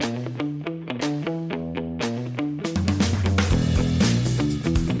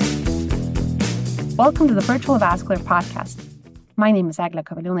Welcome to the Virtual Vascular podcast. My name is Agla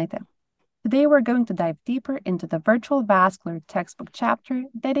Kavalunete. Today we're going to dive deeper into the Virtual Vascular textbook chapter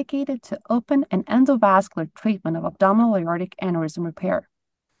dedicated to open and endovascular treatment of abdominal aortic aneurysm repair.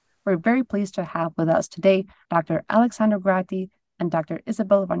 We're very pleased to have with us today Dr. Alexander Gratl and Dr.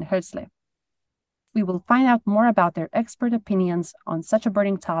 Isabel van Herzeele. We will find out more about their expert opinions on such a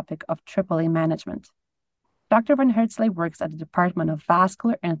burning topic of AAA management. Dr. van Herzeele works at the Department of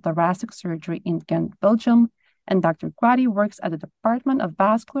Vascular and Thoracic Surgery in Ghent, Belgium, and Dr. Gratl works at the Department of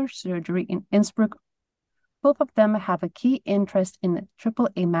Vascular Surgery in Innsbruck. Both of them have a key interest in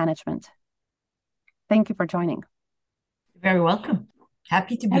AAA management. Thank you for joining. You're very welcome.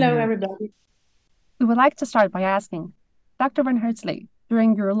 Happy to be here. Hello, everybody. We would like to start by asking, Dr. van Herzeele,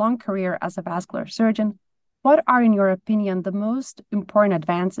 during your long career as a vascular surgeon, what are, in your opinion, the most important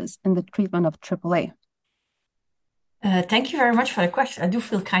advances in the treatment of AAA? Thank you very much for the question. I do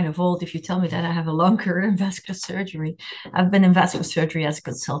feel kind of old if you tell me that I have a long career in vascular surgery. I've been in vascular surgery as a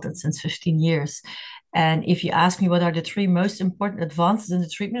consultant since 15 years. And if you ask me what are the three most important advances in the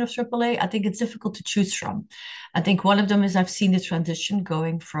treatment of AAA, I think it's difficult to choose from. I think one of them is I've seen the transition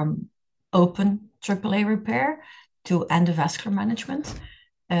going from open AAA repair to endovascular management,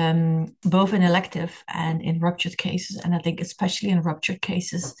 both in elective and in ruptured cases. And I think especially in ruptured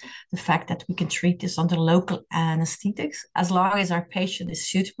cases, the fact that we can treat this under local anesthetics, as long as our patient is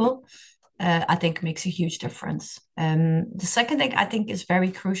suitable, I think makes a huge difference. The second thing I think is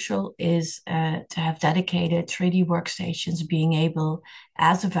very crucial is to have dedicated 3D workstations, being able,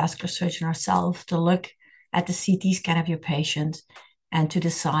 as a vascular surgeon ourselves, to look at the CT scan of your patient and to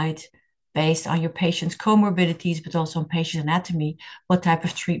decide, based on your patient's comorbidities, but also on patient anatomy, what type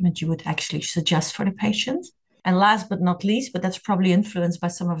of treatment you would actually suggest for the patient. And last but not least, but that's probably influenced by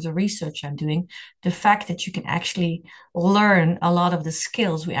some of the research I'm doing, the fact that you can actually learn a lot of the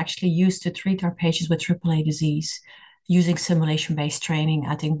skills we actually use to treat our patients with AAA disease using simulation-based training,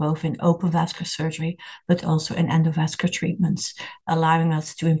 I think both in open vascular surgery, but also in endovascular treatments, allowing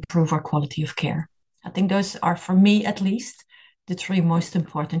us to improve our quality of care. I think those are, for me at least, the three most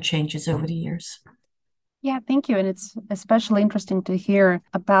important changes over the years. Yeah, thank you. And it's especially interesting to hear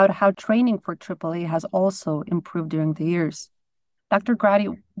about how training for AAA has also improved during the years. Dr.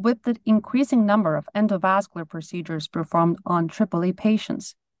 Gratl, with the increasing number of endovascular procedures performed on AAA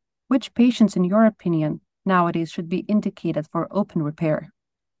patients, which patients, in your opinion, nowadays should be indicated for open repair?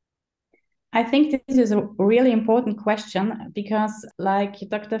 I think this is a really important question because, like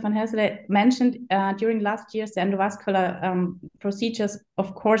Dr. van Herzeele mentioned, during last year's endovascular procedures,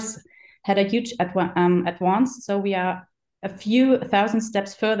 of course, had a huge advance. So we are a few thousand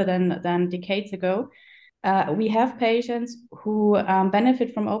steps further than decades ago. We have patients who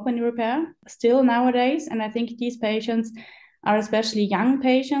benefit from open repair still nowadays, and I think these patients are especially young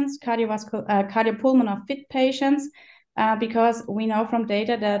patients, cardiopulmonary fit patients, because we know from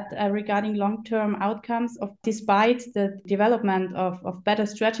data that regarding long-term outcomes, despite the development of better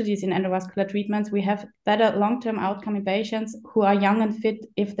strategies in endovascular treatments, we have better long-term outcome in patients who are young and fit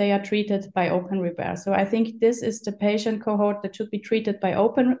if they are treated by open repair. So I think this is the patient cohort that should be treated by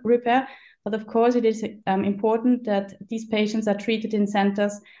open repair. But of course, it is important that these patients are treated in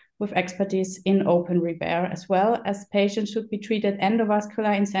centers with expertise in open repair, as well as patients should be treated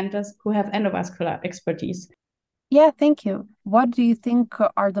endovascular in centers who have endovascular expertise. Yeah, thank you. What do you think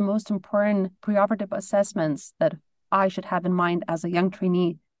are the most important preoperative assessments that I should have in mind as a young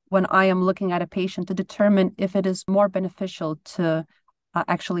trainee when I am looking at a patient to determine if it is more beneficial to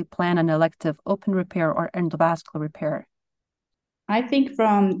actually plan an elective open repair or endovascular repair? I think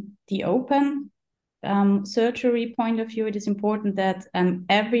from the open surgery point of view, it is important that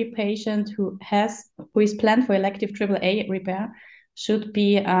every patient who is planned for elective AAA repair should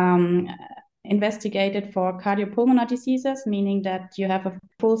be investigated for cardiopulmonary diseases, meaning that you have a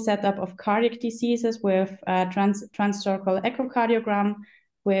full setup of cardiac diseases with a transthoracic echocardiogram,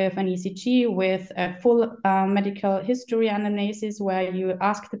 with an ECG, with a full medical history analysis where you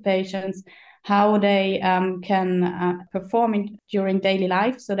ask the patients how they can perform during daily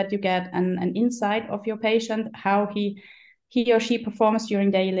life, so that you get an insight of your patient, how he or she performs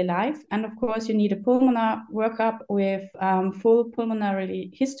during daily life. And of course, you need a pulmonary workup with full pulmonary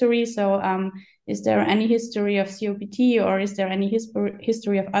history. So is there any history of COPD, or is there any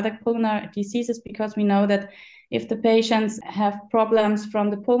history of other pulmonary diseases? Because we know that if the patients have problems from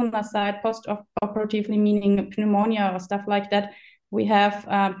the pulmonary side post-operatively, meaning pneumonia or stuff like that, we have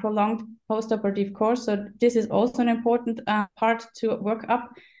prolonged post-operative course. So this is also an important part to work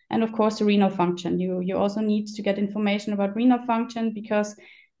up. And of course, the renal function. You also need to get information about renal function, because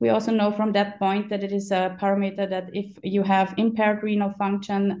We also know from that point that it is a parameter that if you have impaired renal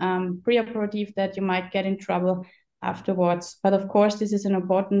function preoperative, that you might get in trouble afterwards. But of course, this is an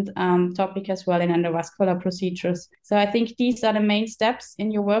important topic as well in endovascular procedures. So I think these are the main steps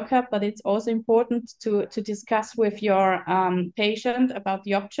in your workup, but it's also important to discuss with your patient about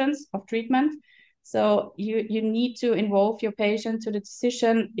the options of treatment. So you need to involve your patient to the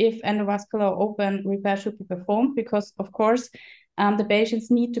decision if endovascular open repair should be performed, because of course, the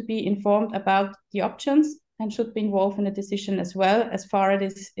patients need to be informed about the options and should be involved in the decision as well, as far as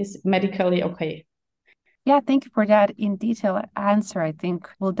it is medically okay. Yeah, thank you for that in detail answer. I think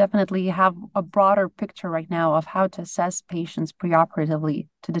we'll definitely have a broader picture right now of how to assess patients preoperatively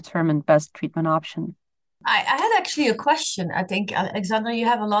to determine best treatment option. I had actually a question. I think, Alexandra, you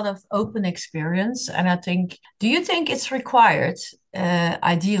have a lot of open experience. And I think, do you think it's required,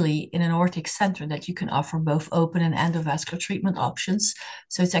 ideally, in an aortic center that you can offer both open and endovascular treatment options?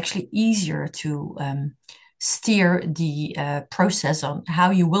 So it's actually easier to steer the process on how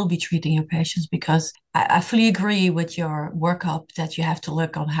you will be treating your patients, because I fully agree with your workup that you have to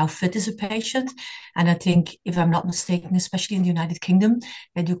look on how fit is a patient. And I think, if I'm not mistaken, especially in the United Kingdom,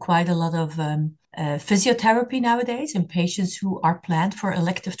 they do quite a lot of physiotherapy nowadays in patients who are planned for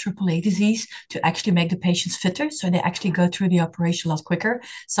elective AAA disease to actually make the patients fitter. So they actually go through the operation a lot quicker.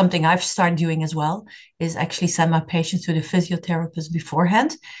 Something I've started doing as well is actually send my patients to the physiotherapist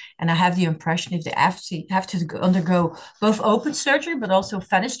beforehand. And I have the impression if they have to undergo both open surgery, but also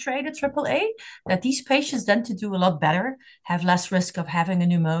fenestrated AAA, that these patients then to do a lot better, have less risk of having a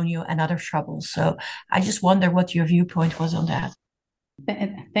pneumonia and other troubles. So I just wonder what your viewpoint was on that.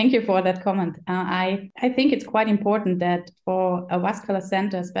 Thank you for that comment. I think it's quite important that for a vascular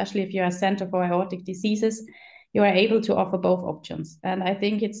center, especially if you're a center for aortic diseases, you are able to offer both options. And I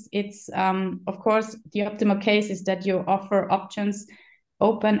think it's of course, the optimal case is that you offer options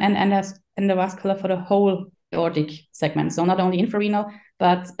open and endovascular for the whole aortic segment. So not only infrarenal,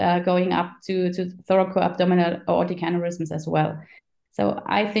 but going up to thoracoabdominal aortic aneurysms as well. So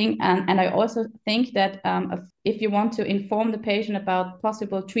I think, and I also think that if you want to inform the patient about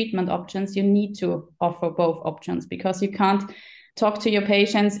possible treatment options, you need to offer both options, because you can't talk to your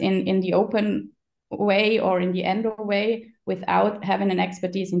patients in the open way or in the endo way without having an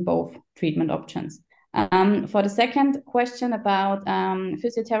expertise in both treatment options. For the second question about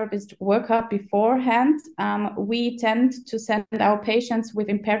physiotherapist workup beforehand, we tend to send our patients with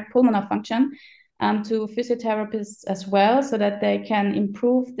impaired pulmonary function to physiotherapists as well, so that they can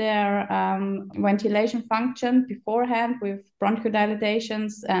improve their ventilation function beforehand with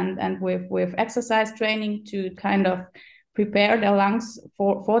bronchodilatations and with exercise training to kind of prepare their lungs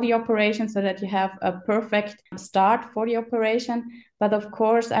for the operation, so that you have a perfect start for the operation. But of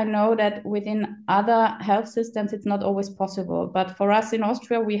course, I know that within other health systems, it's not always possible. But for us in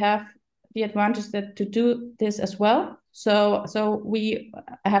Austria, we have the advantage that to do this as well. So we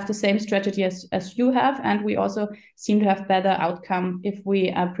have the same strategy as you have, and we also seem to have better outcome if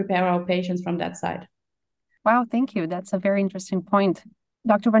we prepare our patients from that side. Wow, thank you. That's a very interesting point.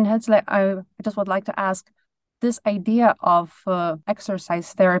 Dr. Van Herzeele, I just would like to ask, this idea of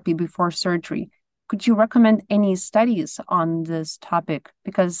exercise therapy before surgery, could you recommend any studies on this topic?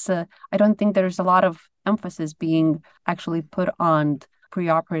 Because I don't think there's a lot of emphasis being actually put on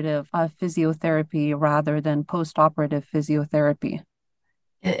preoperative physiotherapy rather than postoperative physiotherapy.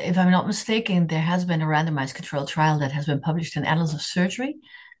 If I'm not mistaken, there has been a randomized controlled trial that has been published in Annals of Surgery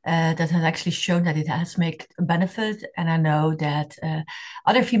that has actually shown that it has made a benefit. And I know that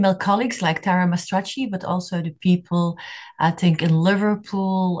other female colleagues like Tara Mastracci, but also the people, I think, in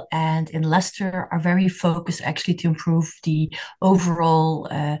Liverpool and in Leicester are very focused actually to improve the overall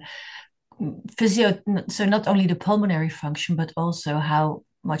physio, so not only the pulmonary function, but also how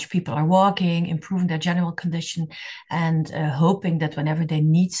much people are walking, improving their general condition, and hoping that whenever they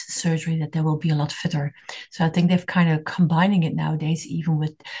need surgery, that they will be a lot fitter. So I think they've kind of combining it nowadays, even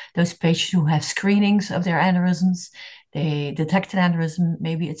with those patients who have screenings of their aneurysms. They detect an aneurysm,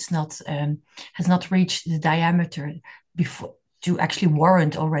 maybe it's not has not reached the diameter before to actually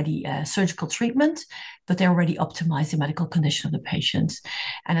warrant already surgical treatment, but they already optimize the medical condition of the patients.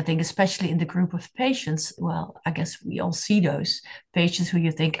 And I think especially in the group of patients, well, I guess we all see those patients who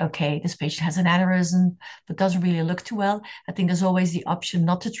you think, okay, this patient has an aneurysm, but doesn't really look too well. I think there's always the option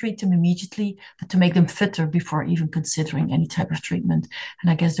not to treat them immediately, but to make them fitter before even considering any type of treatment. And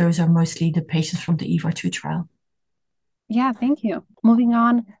I guess those are mostly the patients from the EVAR2 trial. Yeah, thank you. Moving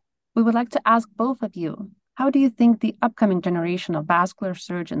on, we would like to ask both of you, how do you think the upcoming generation of vascular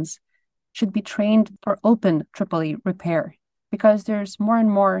surgeons should be trained for open AAA repair? because there's more and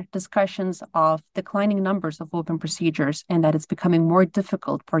more discussions of declining numbers of open procedures and that it's becoming more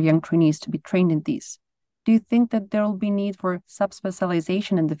difficult for young trainees to be trained in these. Do you think that there will be need for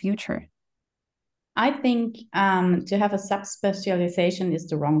subspecialization in the future? I think to have a subspecialization is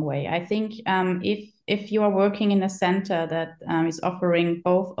the wrong way. I think if you are working in a center that is offering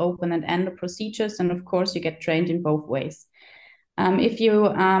both open and endo procedures, and of course you get trained in both ways. If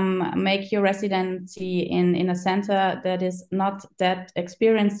you make your residency in a center that is not that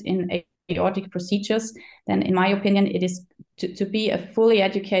experienced in aortic procedures, then in my opinion, it is to be a fully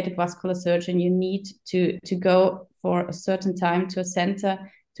educated vascular surgeon, you need to go for a certain time to a center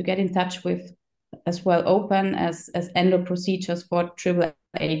to get in touch with as well open as endo procedures for triple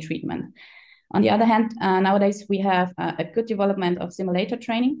A treatment. On the other hand, nowadays we have a good development of simulator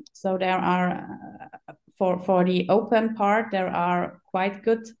training. So there are, for the open part, there are quite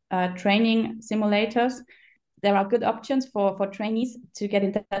good training simulators. There are good options for trainees to get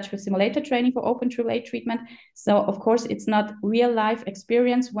in touch with simulator training for open AAA treatment. So of course, it's not real life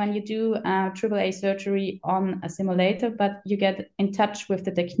experience when you do AAA surgery on a simulator, but you get in touch with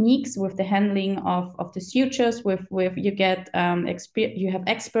the techniques, with the handling of the sutures, with you get you have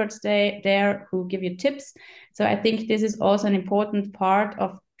experts there who give you tips. So I think this is also an important part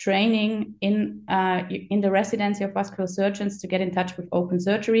of training in the residency of vascular surgeons to get in touch with open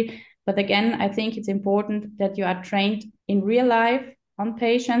surgery. But again, I think it's important that you are trained in real life on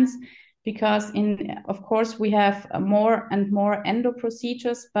patients, because of course we have more and more endo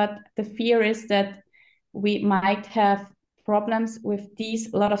procedures, but the fear is that we might have problems with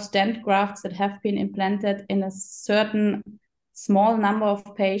these lot of stent grafts that have been implanted in a certain small number of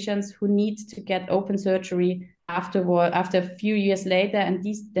patients who need to get open surgery after a few years later, and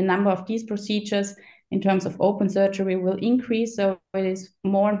the number of these procedures in terms of open surgery will increase. So it is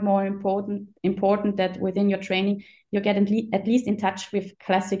more and more important that within your training, you get at least in touch with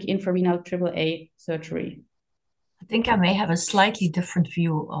classic infrarenal AAA surgery. I think I may have a slightly different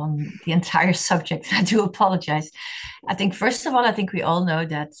view on the entire subject. I do apologize. I think, first of all, I think we all know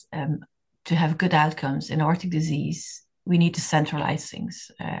that to have good outcomes in aortic disease, we need to centralize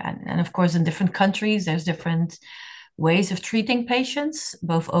things. And of course, in different countries, there's different ways of treating patients,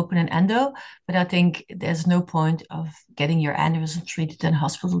 both open and endo, but I think there's no point of getting your aneurysm treated in a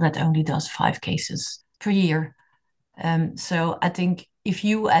hospital that only does 5 cases per year. So I think if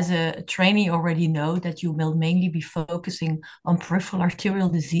you as a trainee already know that you will mainly be focusing on peripheral arterial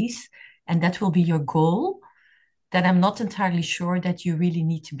disease, and that will be your goal, then I'm not entirely sure that you really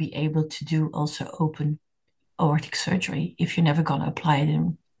need to be able to do also open aortic surgery if you're never going to apply it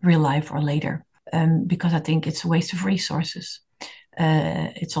in real life or later. Because I think it's a waste of resources.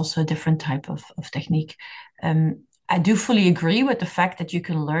 It's also a different type of technique. I do fully agree with the fact that you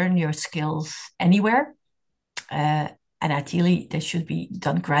can learn your skills anywhere. And ideally, they should be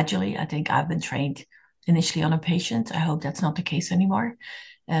done gradually. I think I've been trained initially on a patient. I hope that's not the case anymore.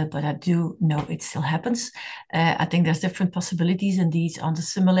 But I do know it still happens. I think there's different possibilities in these on the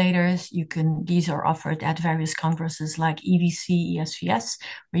simulators. These are offered at various congresses like EVC, ESVS,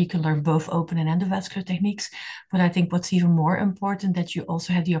 where you can learn both open and endovascular techniques. But I think what's even more important, that you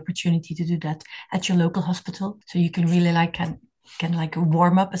also have the opportunity to do that at your local hospital. So you can really can like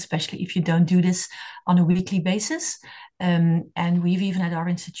warm up, especially if you don't do this on a weekly basis. And we've even at our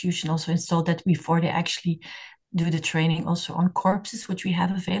institution also installed that before they actually do the training also on corpses, which we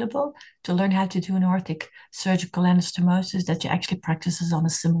have available, to learn how to do an aortic surgical anastomosis, that you actually practices on a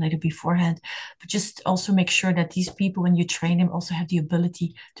simulator beforehand. But just also make sure that these people, when you train them, also have the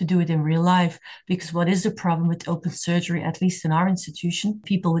ability to do it in real life. Because what is the problem with open surgery, at least in our institution,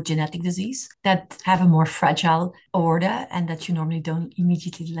 people with genetic disease that have a more fragile aorta and that you normally don't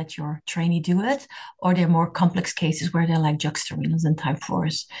immediately let your trainee do it, or they're more complex cases where they're like juxtarenals and type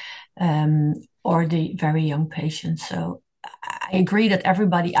 4s. Or the very young patients. So I agree that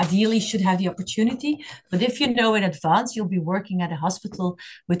everybody ideally should have the opportunity, but if you know in advance you'll be working at a hospital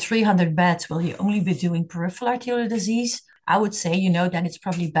with 300 beds, will you only be doing peripheral arterial disease? I would say, then it's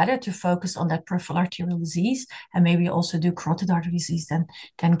probably better to focus on that peripheral arterial disease and maybe also do carotid artery disease than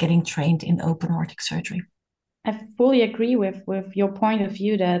getting trained in open aortic surgery. I fully agree with your point of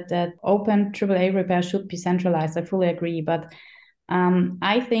view that open AAA repair should be centralized. I fully agree, but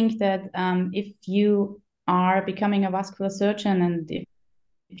I think that if you are becoming a vascular surgeon and if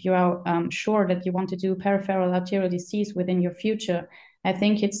you are sure that you want to do peripheral arterial disease within your future, I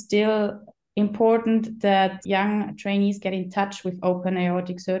think it's still important that young trainees get in touch with open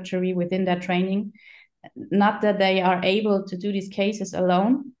aortic surgery within their training. Not that they are able to do these cases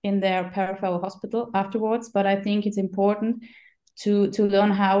alone in their peripheral hospital afterwards, but I think it's important to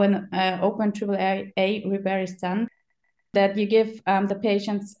learn how an open AAA repair is done. that you give the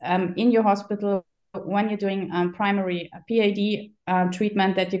patients in your hospital, when you're doing primary PAD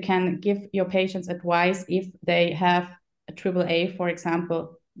treatment, that you can give your patients advice if they have a AAA, for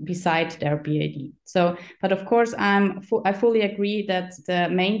example, beside their PAD. So, but of course, I fully agree that the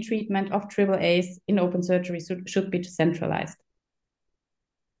main treatment of AAAs in open surgery should be centralized.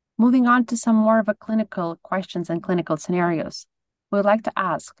 Moving on to some more of a clinical questions and clinical scenarios. We would like to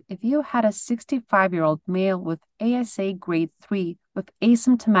ask, if you had a 65-year-old male with ASA grade 3 with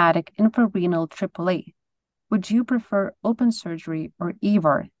asymptomatic infrarenal AAA, would you prefer open surgery or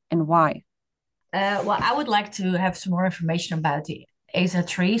EVAR, and why? Well, I would like to have some more information about the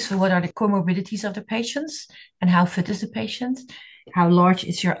ASA3. So what are the comorbidities of the patients and how fit is the patient? How large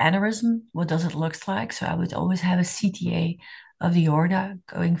is your aneurysm? What does it look like? So I would always have a CTA of the aorta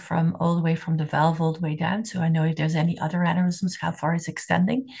going from all the way from the valve all the way down. So I know if there's any other aneurysms, how far it's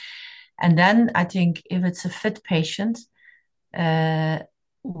extending. And then I think if it's a fit patient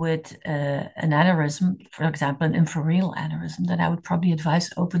with an aneurysm, for example, an infrarenal aneurysm, then I would probably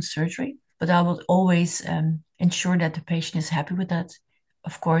advise open surgery. But I will always ensure that the patient is happy with that.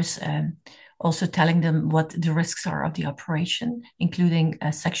 Of course, also telling them what the risks are of the operation, including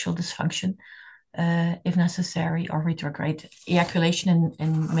sexual dysfunction, if necessary, or retrograde ejaculation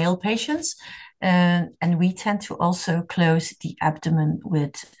in male patients. And we tend to also close the abdomen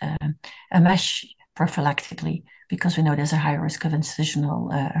with a mesh prophylactically, because we know there's a high risk of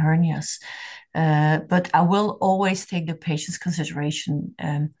incisional hernias. But I will always take the patient's consideration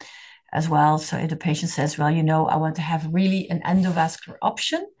as well. So if the patient says, well, I want to have really an endovascular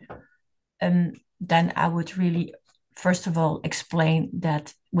option, then I would really, first of all, explain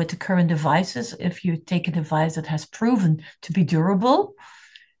that with the current devices, if you take a device that has proven to be durable,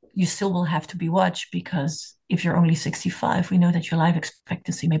 you still will have to be watched, because if you're only 65, we know that your life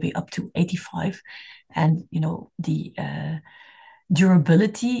expectancy may be up to 85. And, the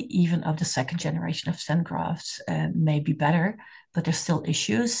durability even of the second generation of stent grafts may be better, but there's still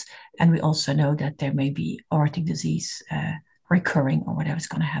issues. And we also know that there may be aortic disease recurring or whatever's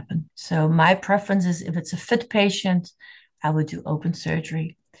going to happen. So my preference is, if it's a fit patient, I would do open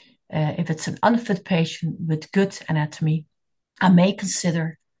surgery. If it's an unfit patient with good anatomy, I may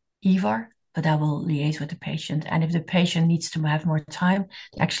consider EVAR, but I will liaise with the patient. And if the patient needs to have more time,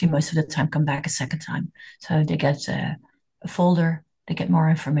 they actually most of the time come back a second time. So they get a folder, they get more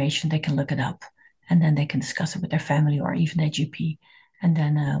information, they can look it up, and then they can discuss it with their family or even their GP. And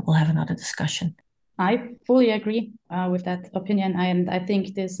then we'll have another discussion. I fully agree with that opinion. And I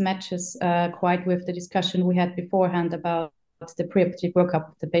think this matches quite with the discussion we had beforehand about the preoperative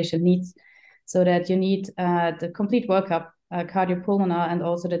workup the patient needs, so that you need the complete workup, cardiopulmonary, and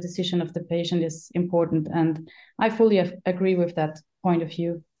also the decision of the patient is important. And I fully agree with that point of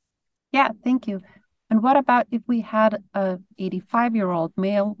view. Yeah, thank you. And what about if we had a 85-year-old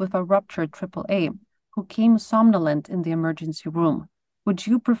male with a ruptured AAA who came somnolent in the emergency room? Would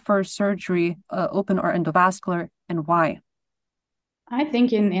you prefer surgery, open or endovascular, and why? I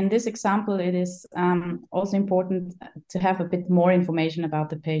think in this example, it is also important to have a bit more information about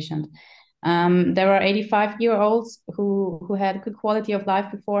the patient. There are 85-year-olds who had good quality of life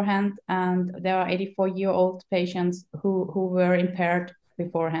beforehand, and there are 84-year-old patients who were impaired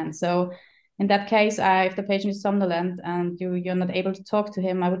beforehand. So in that case, if the patient is somnolent and you're not able to talk to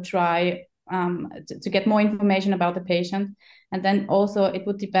him, I would try to get more information about the patient. And then also it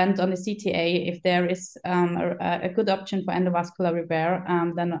would depend on the CTA. If there is a good option for endovascular repair,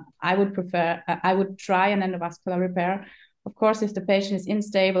 then I would try an endovascular repair. Of course, if the patient is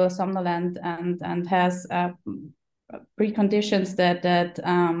unstable, somnolent, and has preconditions that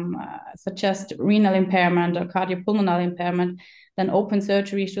suggest renal impairment or cardiopulmonary impairment, then open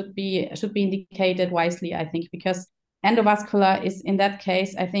surgery should be indicated wisely, I think, because endovascular is, in that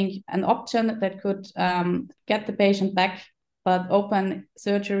case, I think, an option that could get the patient back, but open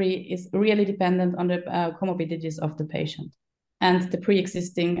surgery is really dependent on the comorbidities of the patient and the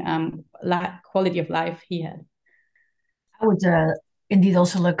pre-existing quality of life he had. I would indeed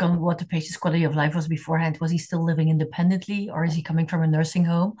also look on what the patient's quality of life was beforehand. Was he still living independently, or is he coming from a nursing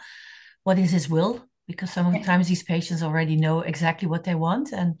home? What is his will? Because sometimes these patients already know exactly what they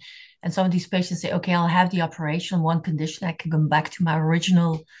want. And some of these patients say, okay, I'll have the operation on one condition. I can go back to my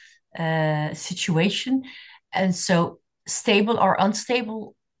original situation. And so stable or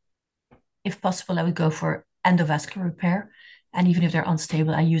unstable, if possible, I would go for endovascular repair. And even if they're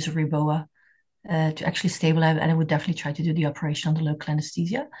unstable, I use a Reboa to actually stabilize, and I would definitely try to do the operation under local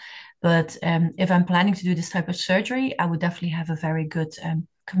anesthesia. But if I'm planning to do this type of surgery, I would definitely have a very good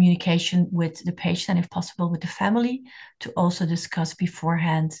communication with the patient, and if possible with the family, to also discuss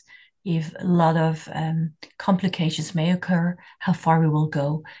beforehand if a lot of complications may occur, how far we will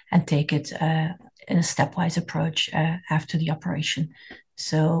go, and take it in a stepwise approach after the operation.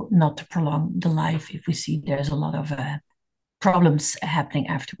 So not to prolong the life if we see there's a lot of problems happening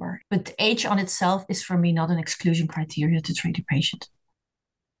afterward. But age on itself is for me not an exclusion criteria to treat a patient.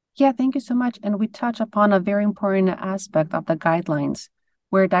 Yeah, thank you so much. And we touch upon a very important aspect of the guidelines,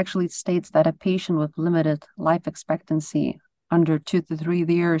 where it actually states that a patient with limited life expectancy under 2 to 3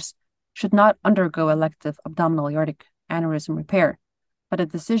 years should not undergo elective abdominal aortic aneurysm repair, but a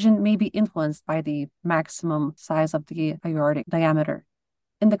decision may be influenced by the maximum size of the aortic diameter.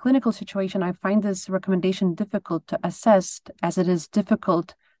 In the clinical situation, I find this recommendation difficult to assess, as it is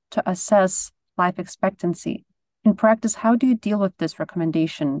difficult to assess life expectancy. In practice, how do you deal with this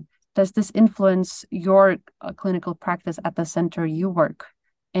recommendation? Does this influence your clinical practice at the center you work?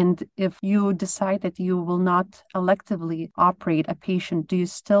 And if you decide that you will not electively operate a patient, do you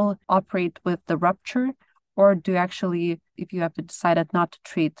still operate with the rupture? Or do you actually, if you have decided not to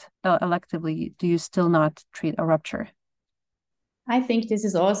treat electively, do you still not treat a rupture? I think this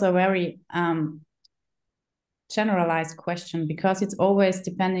is also a very generalized question, because it's always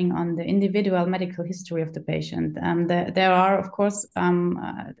depending on the individual medical history of the patient. There are, of course,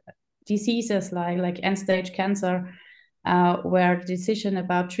 diseases like end-stage cancer, where the decision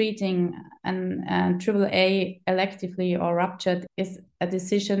about treating an AAA electively or ruptured is a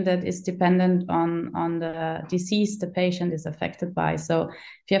decision that is dependent on the disease the patient is affected by. So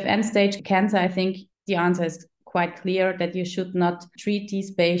if you have end-stage cancer, I think the answer is quite clear that you should not treat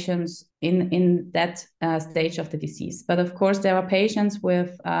these patients in that stage of the disease. But of course, there are patients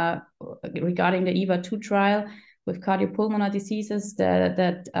with, regarding the EVA2 trial, with cardiopulmonary diseases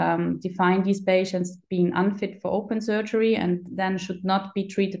that define these patients being unfit for open surgery and then should not be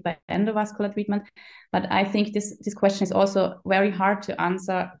treated by endovascular treatment. But I think this question is also very hard to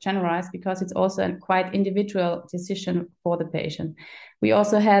answer generalized, because it's also a quite individual decision for the patient. We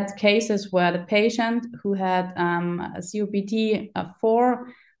also had cases where the patient who had a COPD-4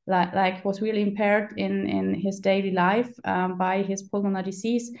 like was really impaired in his daily life by his pulmonary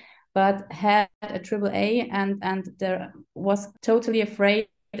disease, but had a AAA and there was totally afraid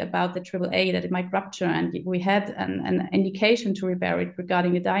about the AAA that it might rupture, and we had an indication to repair it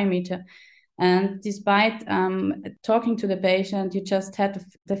regarding the diameter. And despite talking to the patient, you just had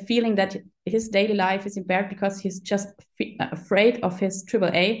the feeling that his daily life is impaired because he's just afraid of his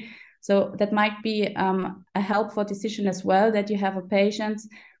AAA. So that might be a helpful decision as well, that you have a patient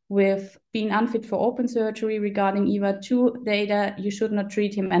with being unfit for open surgery regarding EVA2 data. You should not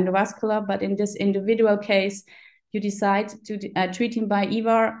treat him endovascular, but in this individual case, you decide to treat him by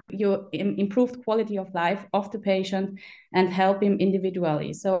EVA, you improve the quality of life of the patient and help him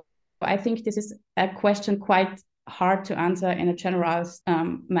individually. So I think this is a question quite hard to answer in a generalized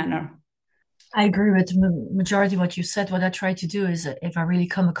manner. I agree with the majority of what you said. What I try to do is, if I really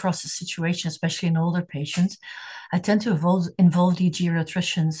come across a situation, especially in older patients, I tend to involve the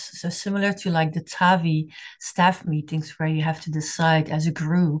geriatricians. So similar to like the TAVI staff meetings, where you have to decide as a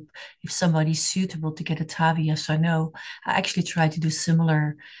group if somebody's suitable to get a TAVI, yes or no. I actually try to do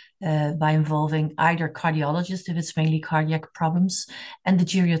similar by involving either cardiologist, if it's mainly cardiac problems, and the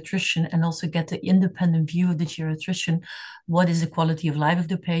geriatrician, and also get the independent view of the geriatrician. What is the quality of life of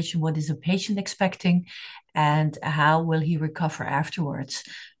the patient? What is the patient expecting? And how will he recover afterwards?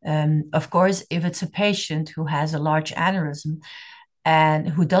 Of course, if it's a patient who has a large aneurysm and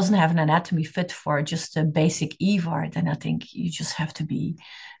who doesn't have an anatomy fit for just a basic EVAR, then I think you just have to be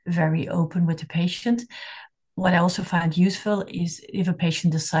very open with the patient. What I also find useful is if a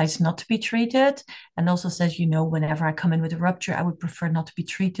patient decides not to be treated and also says, whenever I come in with a rupture, I would prefer not to be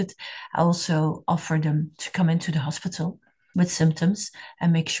treated. I also offer them to come into the hospital with symptoms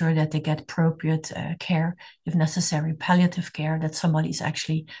and make sure that they get appropriate care, if necessary, palliative care, that somebody's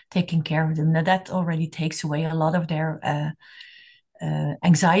actually taking care of them. Now, that already takes away a lot of their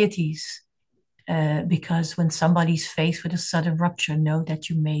anxieties. Because when somebody's faced with a sudden rupture, know that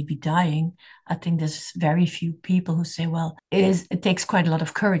you may be dying. I think there's very few people who say, well, it takes quite a lot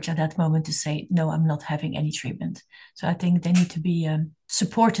of courage at that moment to say, no, I'm not having any treatment. So I think they need to be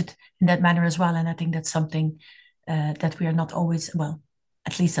supported in that manner as well. And I think that's something that we are not always, well,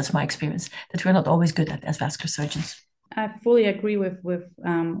 at least that's my experience, that we're not always good at as vascular surgeons. I fully agree with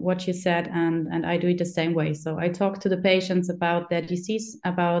what you said, and I do it the same way. So I talk to the patients about their disease,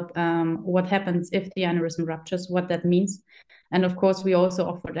 about what happens if the aneurysm ruptures, what that means. And of course, we also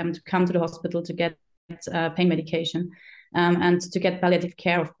offer them to come to the hospital to get pain medication and to get palliative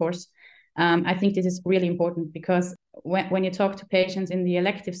care, of course. I think this is really important, because when you talk to patients in the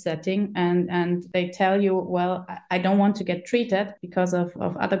elective setting and they tell you, well, I don't want to get treated because of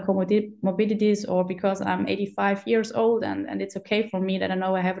other comorbidities, or because I'm 85 years old and it's okay for me that I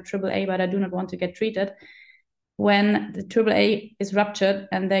know I have a AAA, but I do not want to get treated. When the AAA is ruptured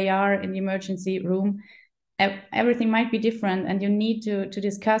and they are in the emergency room, everything might be different, and you need to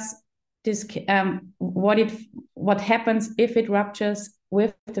discuss this, what happens if it ruptures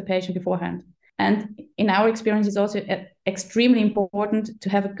with the patient beforehand. And in our experience, it's also extremely important to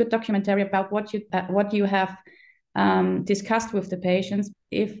have a good documentary about what you have discussed with the patients.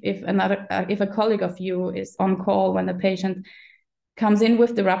 If a colleague of you is on call when the patient comes in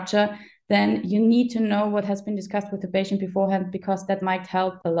with the rupture, then you need to know what has been discussed with the patient beforehand, because that might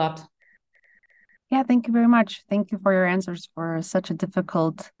help a lot. Yeah, thank you very much. Thank you for your answers for such a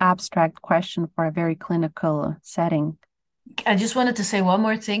difficult, abstract question for a very clinical setting. I just wanted to say one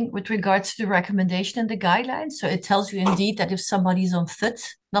more thing with regards to the recommendation and the guidelines. So it tells you indeed that if somebody's unfit,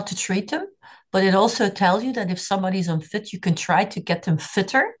 not to treat them, but it also tells you that if somebody's unfit, you can try to get them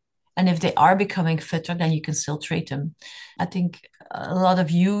fitter. And if they are becoming fitter, then you can still treat them. I think a lot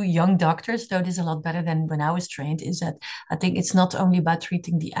of you young doctors know this a lot better than when I was trained, is that I think it's not only about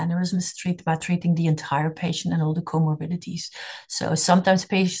treating the aneurysms, it's about treating the entire patient and all the comorbidities. So sometimes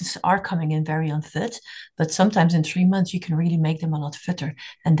patients are coming in very unfit, but sometimes in 3 months, you can really make them a lot fitter,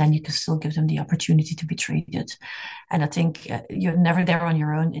 and then you can still give them the opportunity to be treated. And I think you're never there on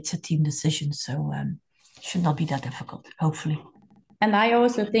your own. It's a team decision. So it should not be that difficult, hopefully. And I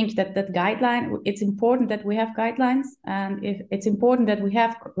also think that guideline, it's important that we have guidelines, and it's important that we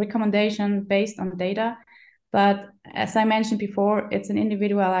have recommendation based on data. But as I mentioned before, it's an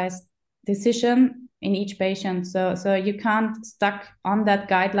individualized decision in each patient. So you can't stuck on that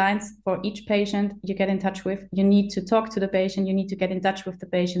guidelines for each patient you get in touch with. You need to talk to the patient. You need to get in touch with the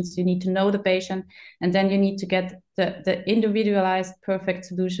patients. You need to know the patient. And then you need to get the individualized perfect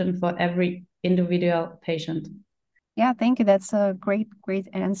solution for every individual patient. Yeah, thank you. That's a great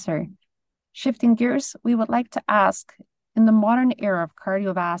answer. Shifting gears, we would like to ask, in the modern era of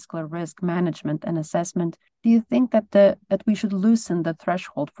cardiovascular risk management and assessment, do you think that we should loosen the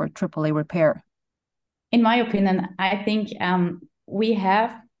threshold for AAA repair? In my opinion, I think we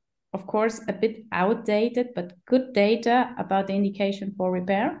have, of course, a bit outdated but good data about the indication for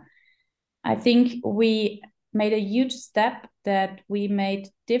repair. I think we made a huge step that we made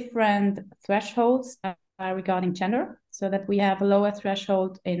different thresholds regarding gender, so that we have a lower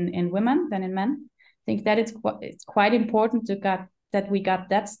threshold in women than in men. I think that it's quite important that we got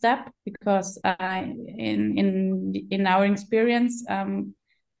that step, because in our experience,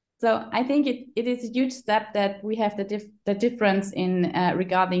 so I think it is a huge step that we have the difference in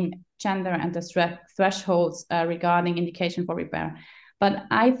regarding gender and the thresholds regarding indication for repair. But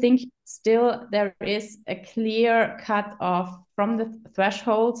I think still there is a clear cut off from the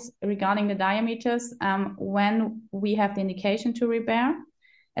thresholds regarding the diameters when we have the indication to repair,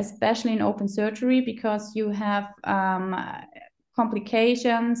 especially in open surgery, because you have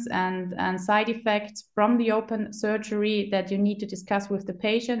complications and side effects from the open surgery that you need to discuss with the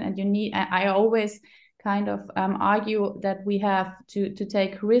patient. And I always kind of argue that we have to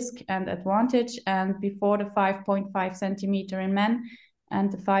take risk and advantage, and before the 5.5 centimeter in men and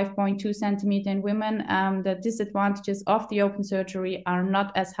the 5.2 centimeter in women, the disadvantages of the open surgery are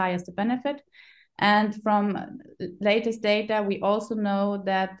not as high as the benefit. And from latest data, we also know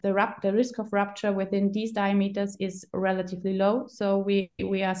that the risk of rupture within these diameters is relatively low. So we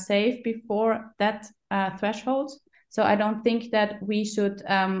are safe before that threshold. So I don't think that we should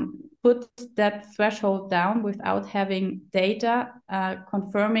put that threshold down without having data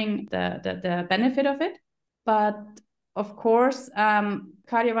confirming the benefit of it. But of course,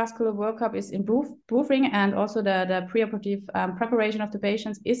 cardiovascular workup is improving, and also the preoperative preparation of the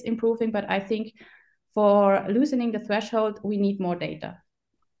patients is improving. But I think for loosening the threshold, we need more data.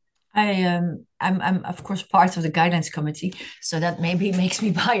 I'm of course part of the guidelines committee, so that maybe makes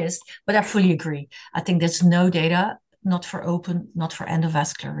me biased, but I fully agree. I think there's no data, not for open, not for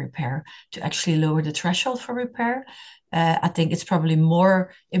endovascular repair, to actually lower the threshold for repair. I think it's probably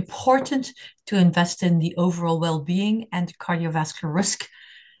more important to invest in the overall well-being and cardiovascular risk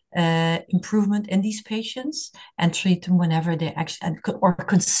improvement in these patients, and treat them whenever they actually, or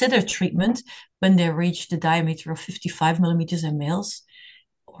consider treatment when they reach the diameter of 55 millimeters in males,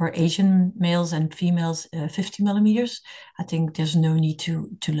 or Asian males and females 50 millimeters. I think there's no need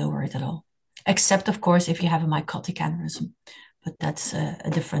to lower it at all, except of course if you have a mycotic aneurysm, but that's a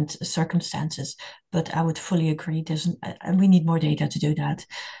different circumstances. But I would fully agree. We need more data to do that.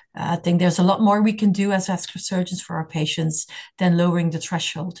 I think there's a lot more we can do as vascular surgeons for our patients than lowering the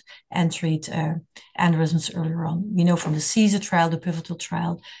threshold and treat aneurysms earlier on. We know from the CESAR trial, the pivotal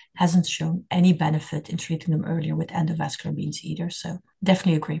trial, hasn't shown any benefit in treating them earlier with endovascular means either. So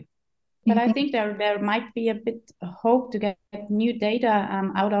definitely agree. But I think there might be a bit of hope to get new data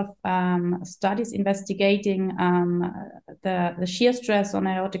out of studies investigating the shear stress on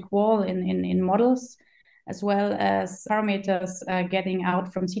aortic wall in models, as well as parameters getting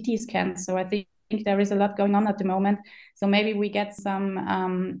out from CT scans. So I think there is a lot going on at the moment. So maybe we get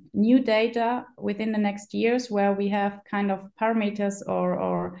some new data within the next years where we have kind of parameters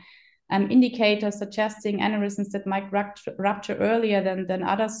or indicators suggesting aneurysms that might rupture earlier than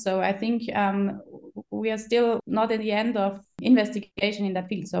others. So I think we are still not in the end of investigation in that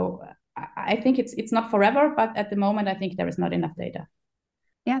field. So I think it's not forever, but at the moment, I think there is not enough data.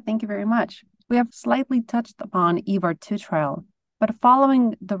 Yeah, thank you very much. We have slightly touched upon EVAR2 trial, but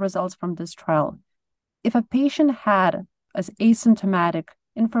following the results from this trial, if a patient had an asymptomatic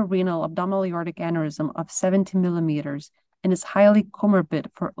infrarenal abdominal aortic aneurysm of 70 millimeters and is highly comorbid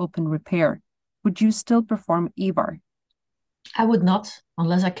for open repair, would you still perform EVAR? I would not,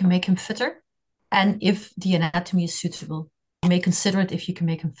 unless I can make him fitter. And if the anatomy is suitable, you may consider it if you can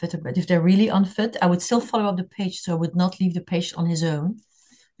make him fitter. But if they're really unfit, I would still follow up the patient. So I would not leave the patient on his own,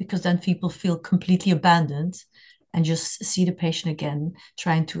 because then people feel completely abandoned and just see the patient again,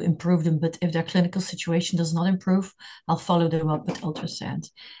 trying to improve them. But if their clinical situation does not improve, I'll follow them up with ultrasound.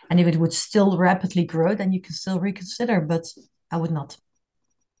 And if it would still rapidly grow, then you can still reconsider, but I would not.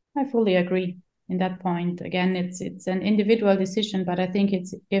 I fully agree in that point. Again, it's an individual decision, but I think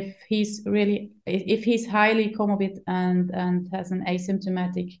it's if he's highly comorbid and has an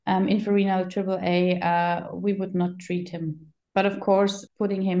asymptomatic infrarenal AAA, we would not treat him. But of course,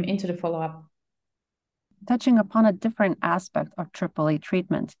 putting him into the follow-up. Touching upon a different aspect of AAA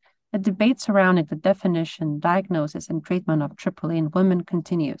treatment, the debate surrounding the definition, diagnosis, and treatment of AAA in women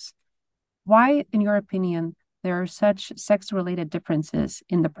continues. Why, in your opinion, there are such sex-related differences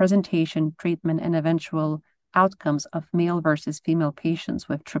in the presentation, treatment, and eventual outcomes of male versus female patients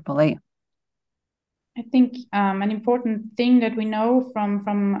with AAA? I think an important thing that we know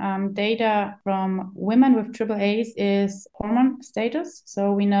from data from women with AAAs is hormone status.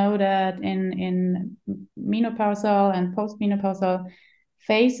 So we know that in menopausal and postmenopausal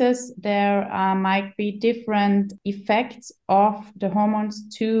phases, there might be different effects of the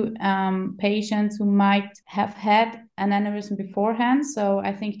hormones to patients who might have had an aneurysm beforehand. So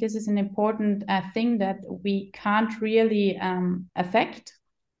I think this is an important thing that we can't really affect.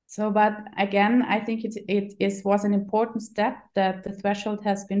 So, but again, I think it was an important step that the threshold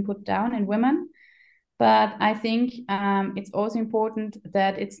has been put down in women. But I think it's also important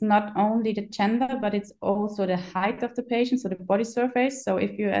that it's not only the gender, but it's also the height of the patient, so the body surface. So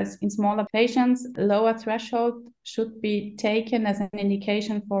if you, as in smaller patients, lower threshold should be taken as an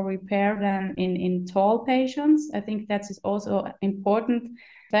indication for repair than in tall patients. I think that is also an important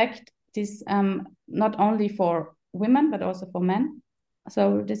fact. This not only for women, but also for men.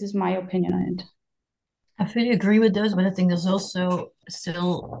 So this is my opinion on it. I fully agree with those, but I think there's also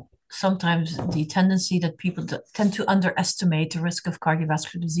still sometimes the tendency that people tend to underestimate the risk of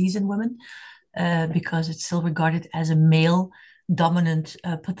cardiovascular disease in women because it's still regarded as a male dominant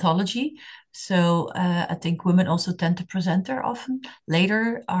pathology. So I think women also tend to present there often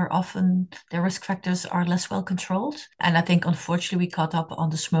later, their risk factors are less well controlled. And I think unfortunately we caught up on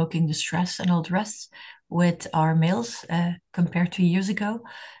the smoking, the stress and all the rest with our males compared to years ago.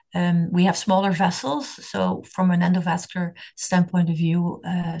 We have smaller vessels, so from an endovascular standpoint of view,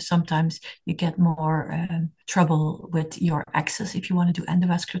 sometimes you get more trouble with your access if you want to do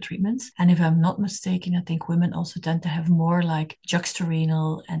endovascular treatments. And if I'm not mistaken, I think women also tend to have more like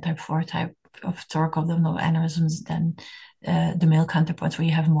juxtarenal and type 4 type of thoracoabdominal aneurysms than the male counterparts, where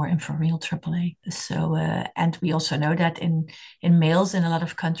you have more infrarenal AAA. So, and we also know that in males in a lot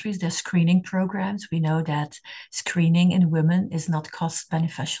of countries, there's screening programs. We know that screening in women is not cost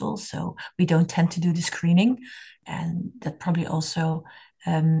beneficial, so we don't tend to do the screening, and that probably also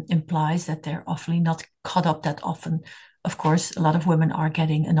implies that they're awfully not caught up that often. Of course, a lot of women are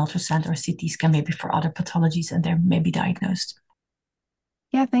getting an ultrasound or CT scan maybe for other pathologies, and they're maybe diagnosed.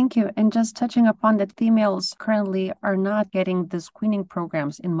 Yeah, thank you. And just touching upon that, females currently are not getting the screening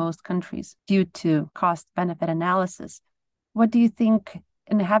programs in most countries due to cost-benefit analysis. What do you think,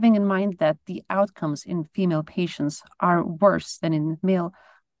 and having in mind that the outcomes in female patients are worse than in male,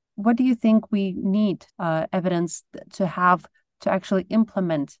 what do you think we need evidence to have to actually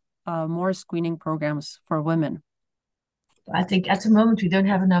implement more screening programs for women? I think at the moment we don't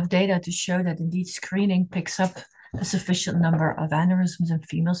have enough data to show that indeed screening picks up a sufficient number of aneurysms in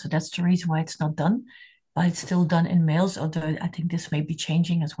females. So that's the reason why it's not done, but it's still done in males, although I think this may be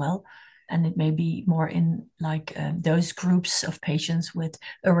changing as well. And it may be more in like those groups of patients with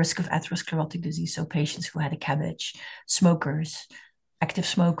a risk of atherosclerotic disease. So patients who had a CABG, smokers, active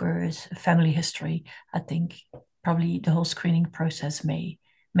smokers, family history. I think probably the whole screening process may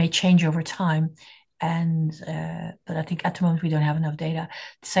change over time. And but I think at the moment we don't have enough data.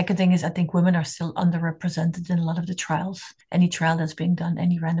 The second thing is I think women are still underrepresented in a lot of the trials. Any trial that's being done,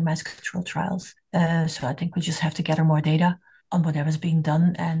 any randomized control trials. So I think we just have to gather more data on whatever's being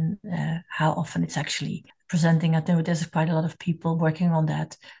done and how often it's actually presenting. I know there's quite a lot of people working on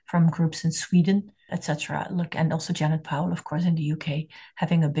that from groups in Sweden, etc. Look, and also Janet Powell, of course, in the UK,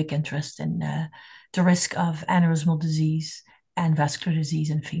 having a big interest in the risk of aneurysmal disease and vascular disease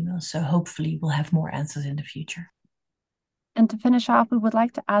in females. So hopefully we'll have more answers in the future. And to finish off, we would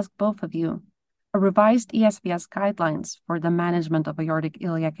like to ask both of you, a revised ESVS guidelines for the management of aortic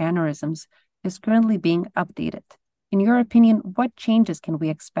iliac aneurysms is currently being updated. In your opinion, what changes can we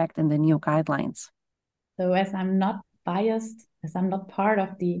expect in the new guidelines? So as I'm not biased, as I'm not part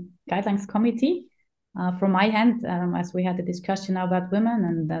of the guidelines committee, from my hand, as we had a discussion about women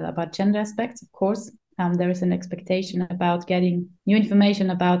and about gender aspects, of course, there is an expectation about getting new information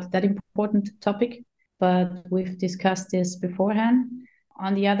about that important topic, but we've discussed this beforehand.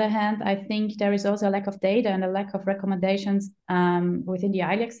 On the other hand, I think there is also a lack of data and a lack of recommendations within the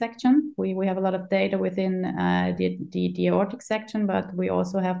iliac section. We have a lot of data within the aortic section, but we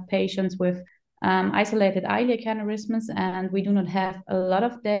also have patients with isolated iliac aneurysms, and we do not have a lot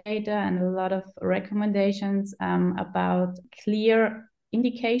of data and a lot of recommendations about clear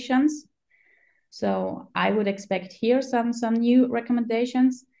indications. So I would expect here some new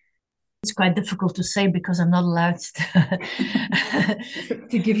recommendations. It's quite difficult to say because I'm not allowed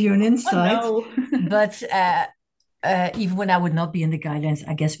to give you an insight. Oh, no. But even when I would not be in the guidelines,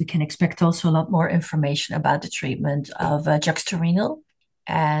 I guess we can expect also a lot more information about the treatment of juxtarenal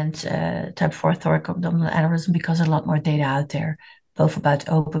and type 4 thoracoabdominal aneurysm, because there's a lot more data out there, both about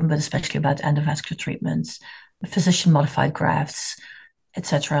open, but especially about endovascular treatments, physician-modified grafts,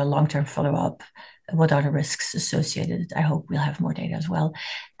 etc., long-term follow-up. What are the risks associated? I hope we'll have more data as well.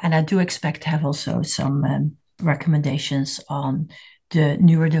 And I do expect to have also some recommendations on the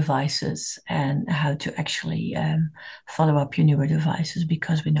newer devices and how to actually follow up your newer devices,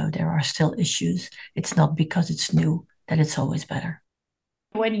 because we know there are still issues. It's not because it's new that it's always better.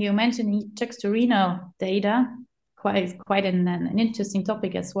 When you mention juxtarenal data, quite an interesting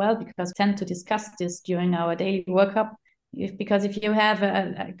topic as well, because we tend to discuss this during our daily workup. Because if you have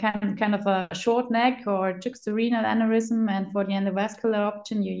a kind of a short neck or juxtarenal aneurysm, and for the endovascular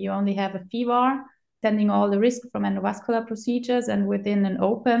option, you only have a FEVAR, sending all the risk from endovascular procedures, and within an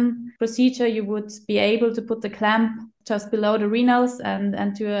open procedure, you would be able to put the clamp just below the renals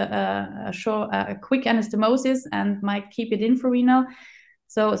and to a quick anastomosis and might keep it infrarenal.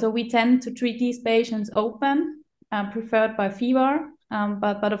 So we tend to treat these patients open, preferred by FEVAR,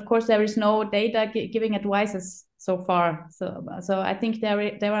 but of course there is no data giving advices so far. So I think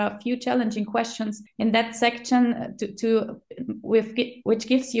there are a few challenging questions in that section which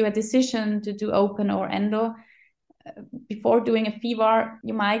gives you a decision to do open or endo. Before doing a FEVAR,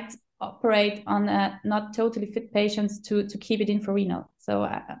 you might operate on not totally fit patients to keep it infrarenal. So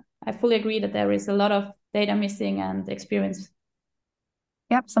I fully agree that there is a lot of data missing and experience.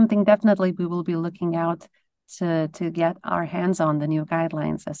 Yep, something definitely we will be looking out to get our hands on the new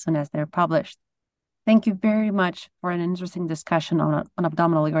guidelines as soon as they're published. Thank you very much for an interesting discussion on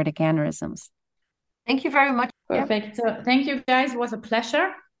abdominal aortic aneurysms. Thank you very much. Perfect. So thank you, guys. It was a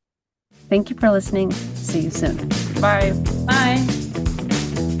pleasure. Thank you for listening. See you soon. Bye. Bye.